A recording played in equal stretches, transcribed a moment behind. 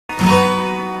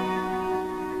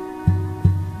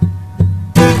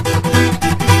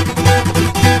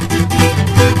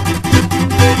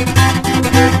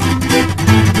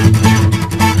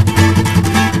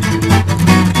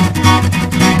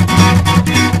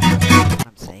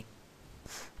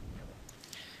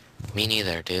Me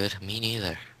neither, dude. Me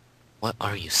neither. What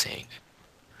are you saying?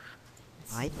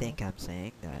 I think I'm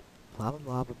saying that blah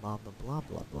blah blah blah blah blah blah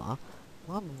blah blah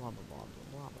blah blah blah blah blah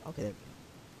blah. Okay, there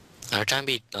Are you trying to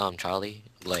be Charlie,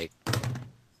 like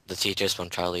the teachers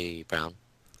from Charlie Brown?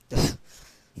 we go.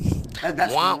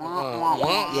 That's Wah wah, wah wah, wah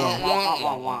wah, Yeah. wah,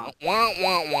 wah wah, wah, wah wah. wah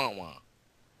wah wah wah wah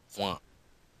wah.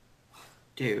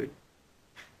 Dude.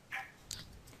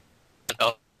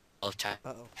 Oh, oh,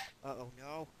 Uh oh.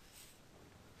 No.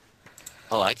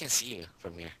 oh, I can see you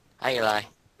from here. Hi, Eli.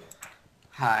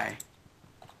 Hi.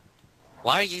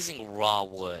 Why are you using raw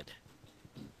wood?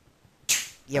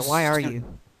 Yeah. Why are you?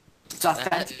 It's That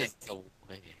authentic. is a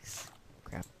waste.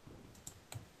 Crap.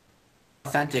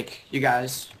 Authentic, you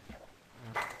guys.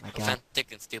 Oh my God.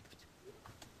 Authentic and stupid.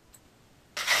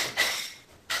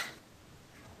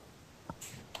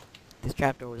 This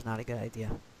trapdoor was not a good idea.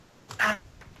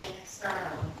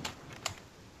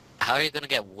 How are you gonna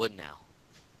get wood now?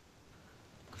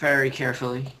 Very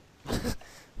carefully.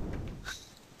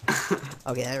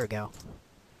 Okay, there we go.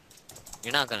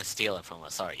 You're not gonna steal it from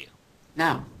us, are you?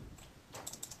 No.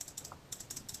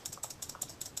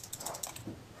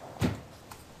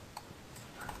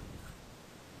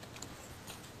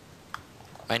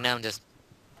 Right now, I'm just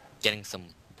getting some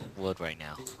wood right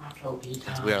now.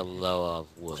 Since we are low of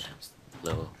wood.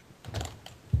 Low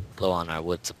on our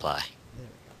wood supply. There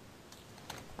we go.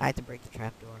 I had to break the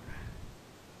trapdoor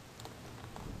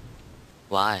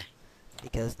Why?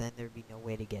 because then there'd be no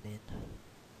way to get in.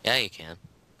 Yeah, you can.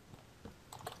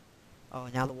 Oh,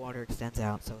 and now the water extends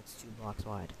out, so it's 2 blocks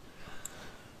wide.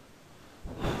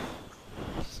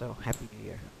 So, Happy New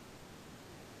Year.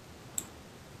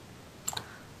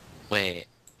 Wait,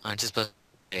 aren't you supposed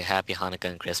to say Happy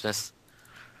Hanukkah and Christmas?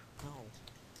 No.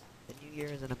 The New Year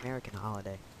is an American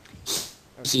holiday.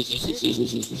 Or is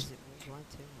it worldwide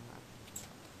too?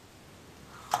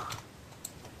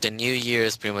 The New Year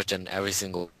is pretty much on every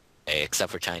single day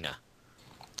except for China.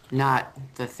 Not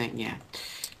the thing, yeah.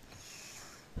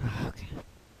 Okay.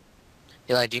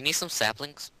 Eli, do you need some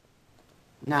saplings?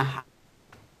 Nah,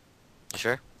 You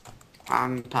sure?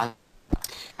 I'm not.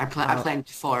 I planned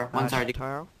 4. One's already.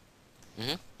 Shintaro?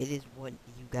 Mhm. It is what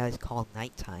you guys call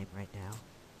nighttime right now.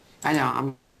 I know,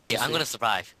 I'm. Yeah, I'm gonna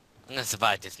survive. I'm gonna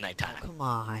survive this Oh, nighttime. come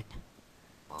on.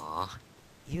 Aw.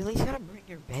 You at least gotta bring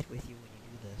your bed with you when you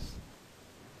do this.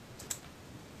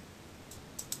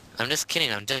 I'm just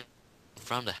kidding, I'm just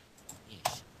from the...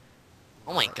 Jeez.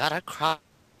 Oh my god, our crop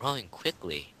growing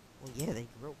quickly. Well, yeah, they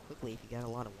grow quickly if you got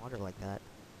a lot of water like that.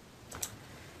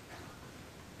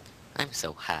 I'm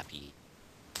so happy.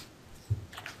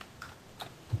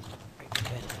 Right in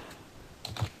bed.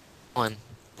 One.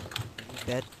 In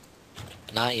bed?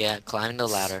 Not yet. Climbing the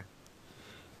ladder.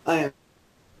 I am.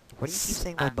 Why do you keep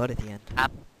saying my butt at the end?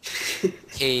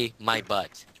 Hey, my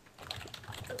butt.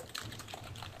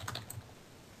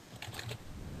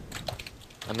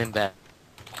 I'm in bed.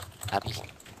 Happy.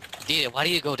 Dude, why do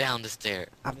you go down the stair?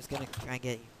 I'm just gonna try and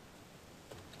get you.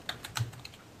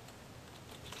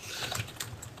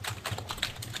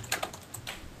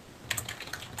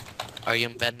 Are you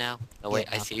in bed now? Oh wait,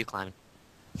 Yeah, I see you climbing.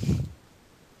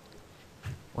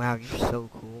 Wow, you're so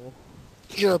cool.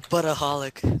 You're a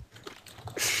buttaholic.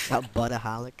 A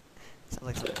buttaholic. Sounds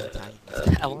like something Italian.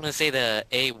 I want to say the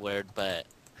A word, but...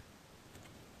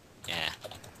 Yeah.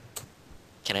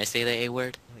 Can I say the A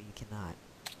word? No, you cannot.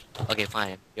 Okay,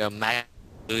 fine. You're a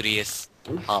Magnus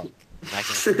holic.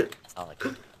 Magnus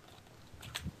holic.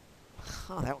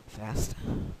 Oh, that went fast.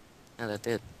 Yeah, that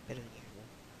did. Better than usual.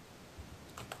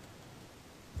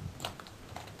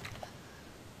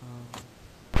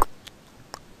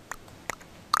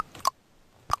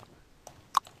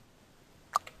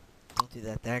 Don't do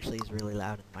that. That actually is really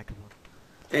loud in the microphone.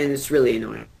 And it's really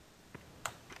annoying.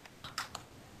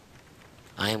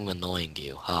 I am annoying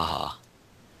you. Haha.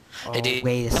 Oh, Hey, dude.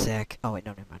 wait a sec. Oh, wait,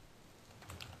 no, never mind.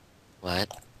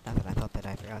 What? Nothing. I thought that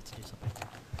I forgot to do something.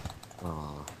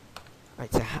 Aw.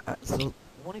 Alright, so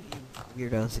one of you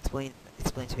weirdos explain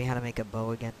to me how to make a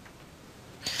bow again.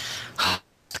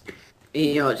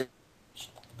 You know,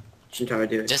 Shintaro,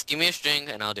 do it. Just give me a string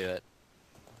and I'll do it.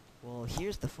 Well,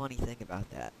 here's the funny thing about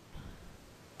that.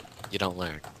 You don't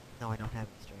learn. No, I don't have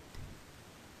any string.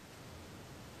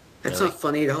 That's Really? not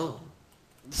funny at all.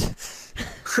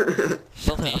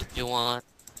 Show me if you want.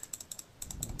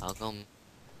 I'll go...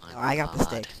 No, I got the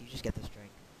sticks. You just get the string.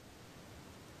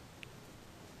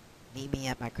 Meet me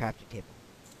at my crafting table.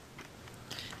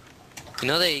 You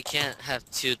know that you can't have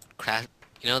two craft...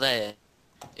 You know that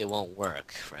it won't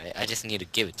work, right? I just need to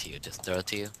give it to you. Just throw it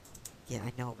to you. Yeah,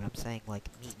 I know, but I'm saying, like,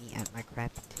 meet me at my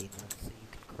crafting table so you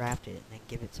can craft it and then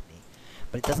give it to me.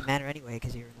 But it doesn't matter anyway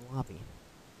because you're in the lobby.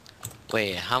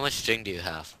 Wait, how much string do you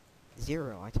have?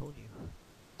 0, I told you.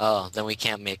 Oh, then we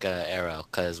can't make a arrow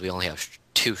because we only have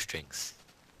 2 strings.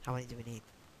 How many do we need?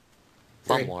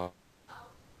 One 3. more.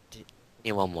 D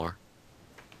Need one more.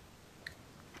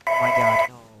 Oh my god,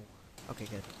 no. Okay,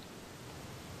 good.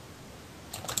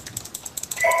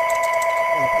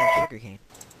 Oh, look at that sugarcane.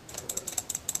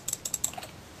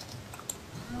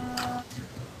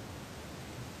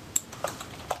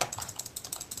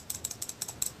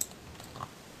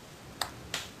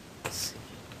 Let's see.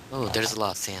 Oh, there's a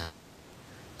lot of sand.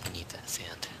 I need that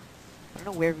sand. I don't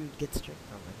know where we would get string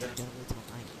from. I guess we gotta wait till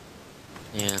night.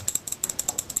 Yeah.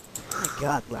 Oh my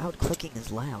god, loud clicking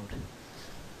is loud.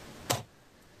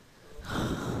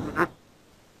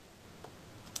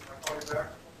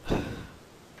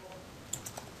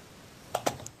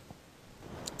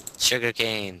 Sugar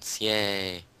canes,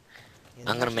 yay. Yeah,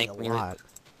 I'm there's gonna actually make a me lot.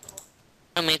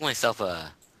 I'm gonna make myself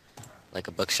a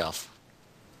bookshelf.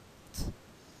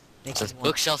 Make Since me one.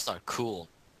 bookshelves are cool.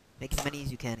 Make as many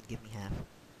as you can and give me half.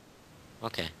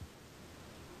 Okay.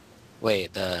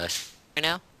 Wait, right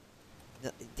now?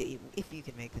 No, if you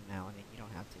can make them now, I mean, you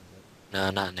don't have to, but No,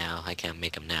 not now. I can't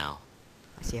make them now.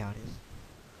 I see how it is.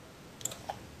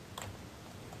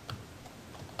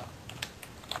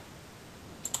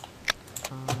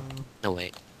 No,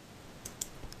 wait.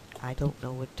 I don't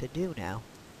know what to do now.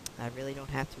 I really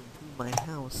don't have to improve my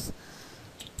house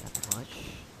that much.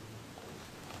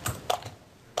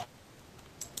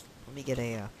 Let me get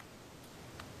a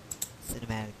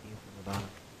cinematic view from the bottom.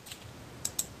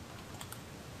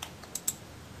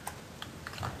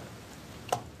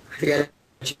 I forgot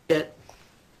shit.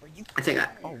 Are you? I think I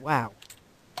Oh wow!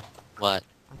 What?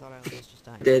 I thought I almost just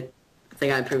died. did. I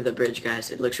think I improved the bridge,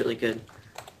 guys. It looks really good.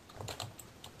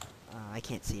 I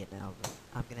can't see it now, but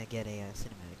I'm gonna get a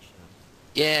cinematic shot.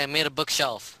 Yeah, I made a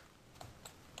bookshelf.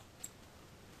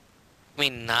 I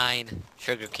mean 9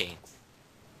 sugar canes.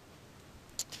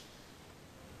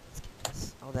 Let's get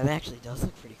this. Oh, that actually does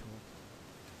look pretty cool.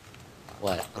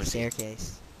 What? The Let me see.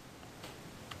 staircase.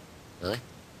 Really?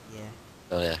 Yeah.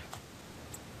 Oh yeah.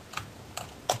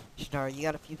 Shadar, you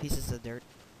got a few pieces of dirt?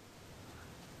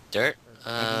 Dirt?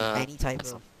 Or any type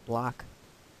of block?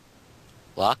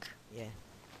 Block? Yeah.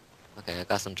 Okay, I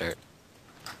got some dirt.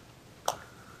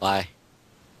 Why?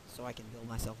 So I can build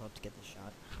myself up to get this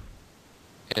shot.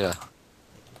 Here you go. Thank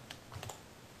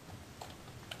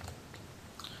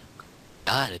you.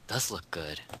 God, it does look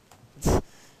good. He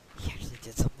actually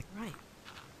did something right.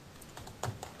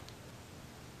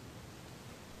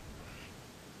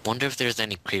 Wonder if there's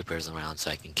any creepers around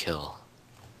so I can kill.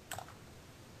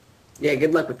 Yeah,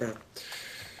 good luck with that.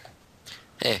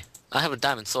 Hey, I have a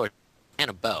diamond sword and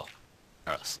a bow.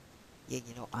 Arrows. Yeah,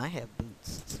 you know, I have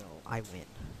boots, so I win.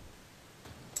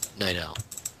 No, I don't.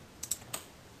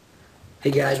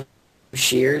 Hey guys,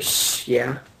 shears.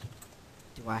 Yeah.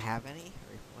 Do I have any?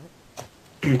 Or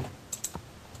what?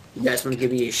 You guys want to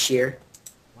give me a shear?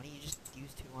 Why don't you just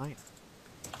use 2 iron? You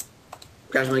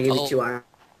guys want to give me Oh. 2 iron?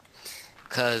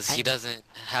 Cause he doesn't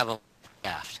have a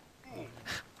shaft.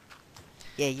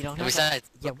 Yeah, you don't And have besides,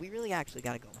 Yeah, we really actually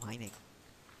gotta go mining.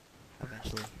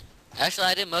 Eventually. actually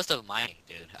I did most of mining,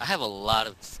 dude. I have a lot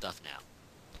of stuff now.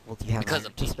 Well, do you have Because iron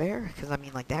of to me. spare? Because, I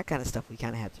mean, like, that kind of stuff we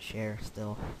kind of have to share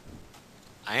still.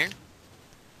 Iron?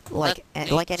 Like, Let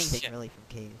me like anything, check. really, from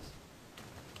caves.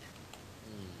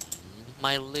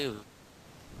 My loot.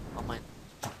 Oh my.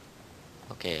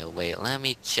 Okay, wait. Let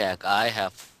me check. I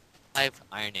have 5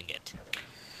 iron ingot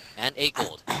and 8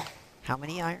 gold. How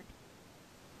many iron?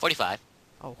 45.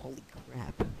 Oh, holy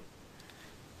crap.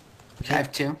 I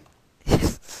have 2.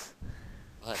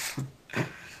 What?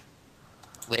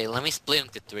 Wait, let me split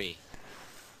into 3.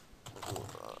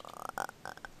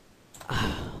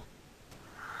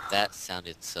 That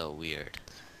sounded so weird.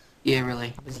 Yeah,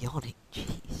 really. I was yawning.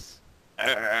 Jeez.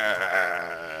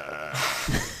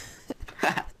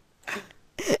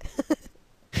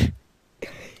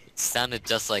 It sounded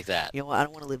just like that. You know what? I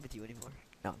don't want to live with you anymore.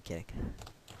 No, I'm kidding.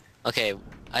 Okay,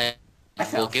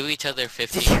 we'll give each other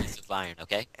 15 pieces of iron,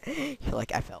 okay? You're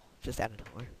like, I fell. Just out of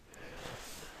nowhere.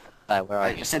 Where are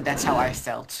I you? said that's how I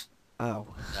felt. Oh.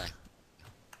 Hi.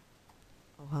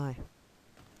 Oh, hi.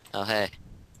 Oh, hey.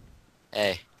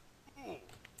 Hey.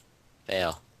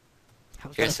 Fail. How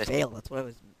was Here's that a 50. fail? That's what I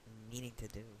was meaning to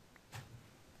do.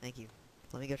 Thank you.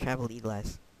 Let me go travel to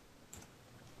Eli's.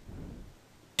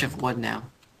 Of wood now.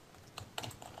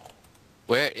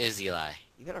 Where is Eli?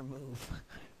 You better move.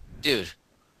 Dude.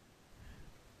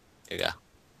 Here you go.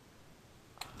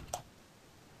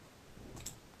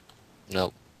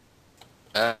 Nope.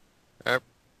 Erp.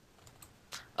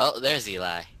 Oh, there's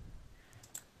Eli.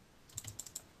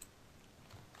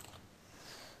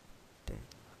 Dun,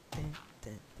 dun,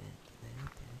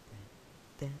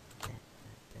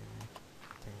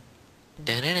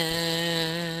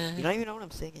 You don't even know what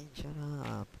I'm singing. Shut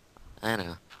up. I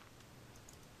know.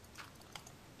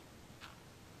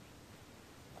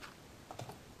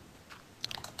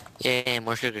 Yay,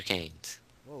 more sugar canes.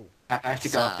 Whoa. I have to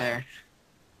go up So- there.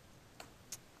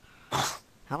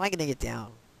 How am I gonna get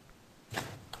down?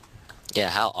 Yeah,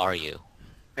 how are you?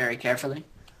 Very carefully.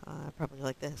 Probably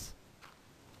like this.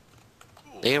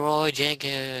 Leroy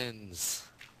Jenkins.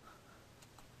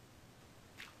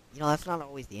 You know, that's not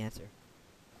always the answer.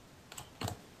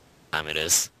 Time it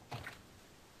is.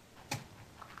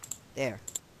 There.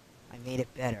 I made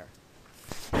it better.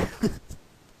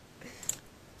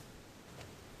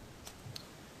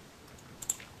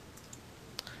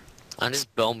 I'm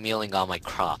just bone mealing all my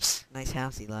crops. Nice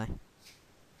house, Eli.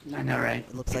 I know, right?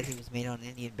 It looks like it was made on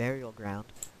Indian burial ground.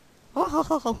 That's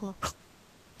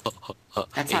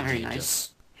not very Indian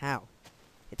nice. How?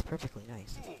 It's perfectly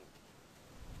nice.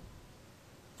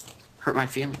 Hurt my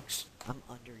feelings. I'm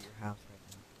under your house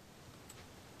right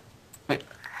Wait,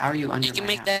 how are you under You can my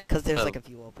make house? that. now. Cause there's Oh. like a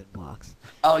few open blocks.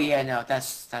 Oh yeah, no,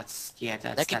 that's That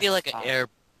could be like an air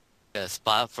a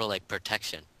spot for like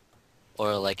protection,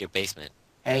 or like your basement.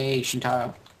 Hey,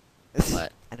 Shintaro,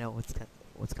 What? I know what's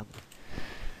coming.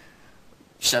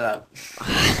 shut up.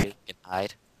 You can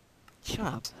hide. Shut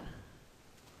up.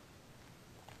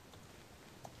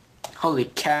 Holy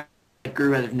cow, it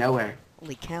grew out of nowhere.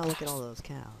 Holy cow, look at all those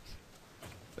cows.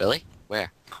 Really?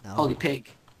 Where? No. Holy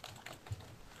pig.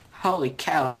 Holy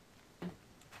cow.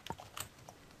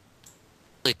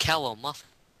 Holy cow, a muff.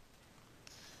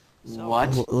 So,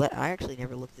 What? I actually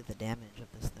never looked at the damage of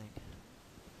this thing.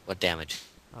 What damage?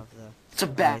 Of the... It's a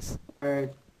bad Nice.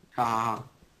 bird. Ah.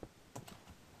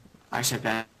 I said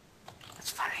bad. That's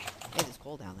funny. Hey, there's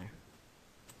coal down there.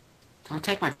 Don't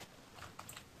take my...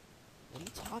 What are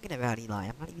you talking about, Eli?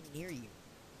 I'm not even near you.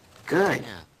 Good.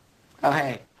 Yeah. Oh,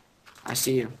 hey. I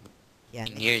see you. Yeah,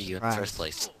 Can make hear me you in the surprised. first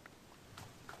place.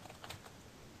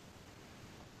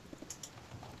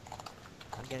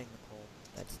 I'm getting the coal.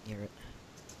 That's near it.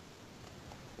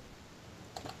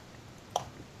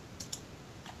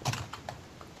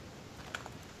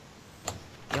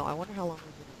 You know, I wonder how long we've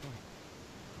been recording.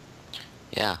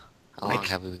 Yeah. How Like, long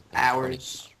have we been recording?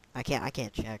 Hours. I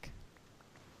can't check.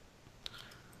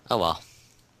 Oh well.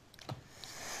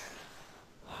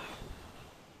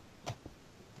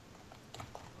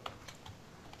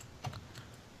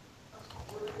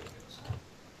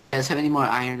 You guys have any more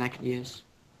iron I could use?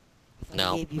 I thought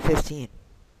No. I gave you 15.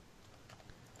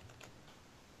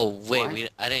 Oh wait,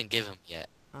 What? I didn't give him yet.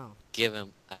 Oh. Give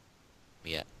him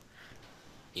yet.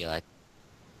 Eli,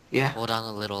 Yeah. hold on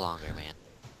a little longer, man.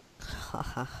 Ha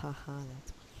ha ha ha,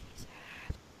 that's what she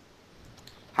said.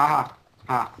 Ha ha.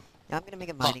 Ha. Now I'm gonna make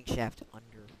a mining shaft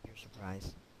under your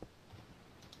surprise.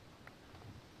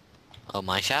 Oh,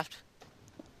 mine shaft?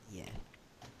 Yeah.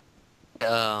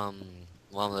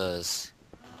 One of those.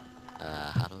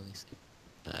 How do we say?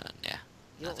 Yeah.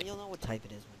 Nothing. You'll know what type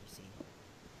it is when you see.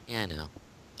 Yeah, I know.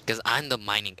 Because I'm the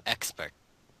mining expert.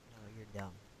 No, you're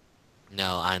dumb.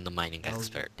 No, I'm the mining No, you're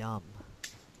expert. dumb.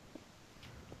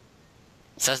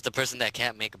 Says the person that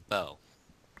can't make a bow.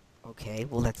 Okay,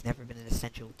 well that's never been an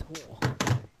essential tool.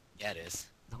 Yeah, it is.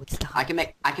 No, it's not. I can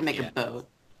make Yeah. a boat.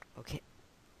 Okay.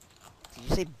 Did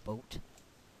you say boat?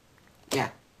 Yeah.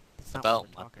 That's not Bow, what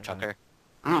we're talking trucker.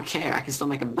 I don't care. I can still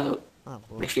make a boat. about. Oh,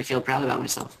 boat. Makes me feel proud about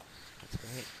myself. That's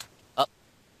great.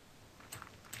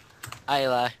 Hi,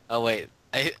 Eli. Oh wait,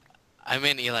 I'm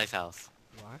in Eli's house.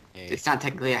 You are? Hey. It's not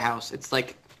technically a house. It's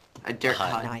like a dirt hut.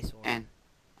 hut Nice one. and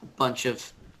a bunch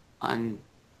of Eli.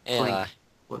 unplanked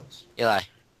woods. Eli.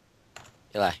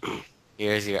 Eli.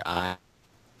 Here's your eye.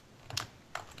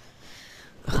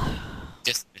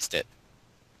 Just missed it.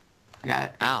 I got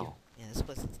it. Thank Ow. you. Yeah, this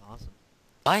place is awesome.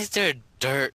 Why is there dirt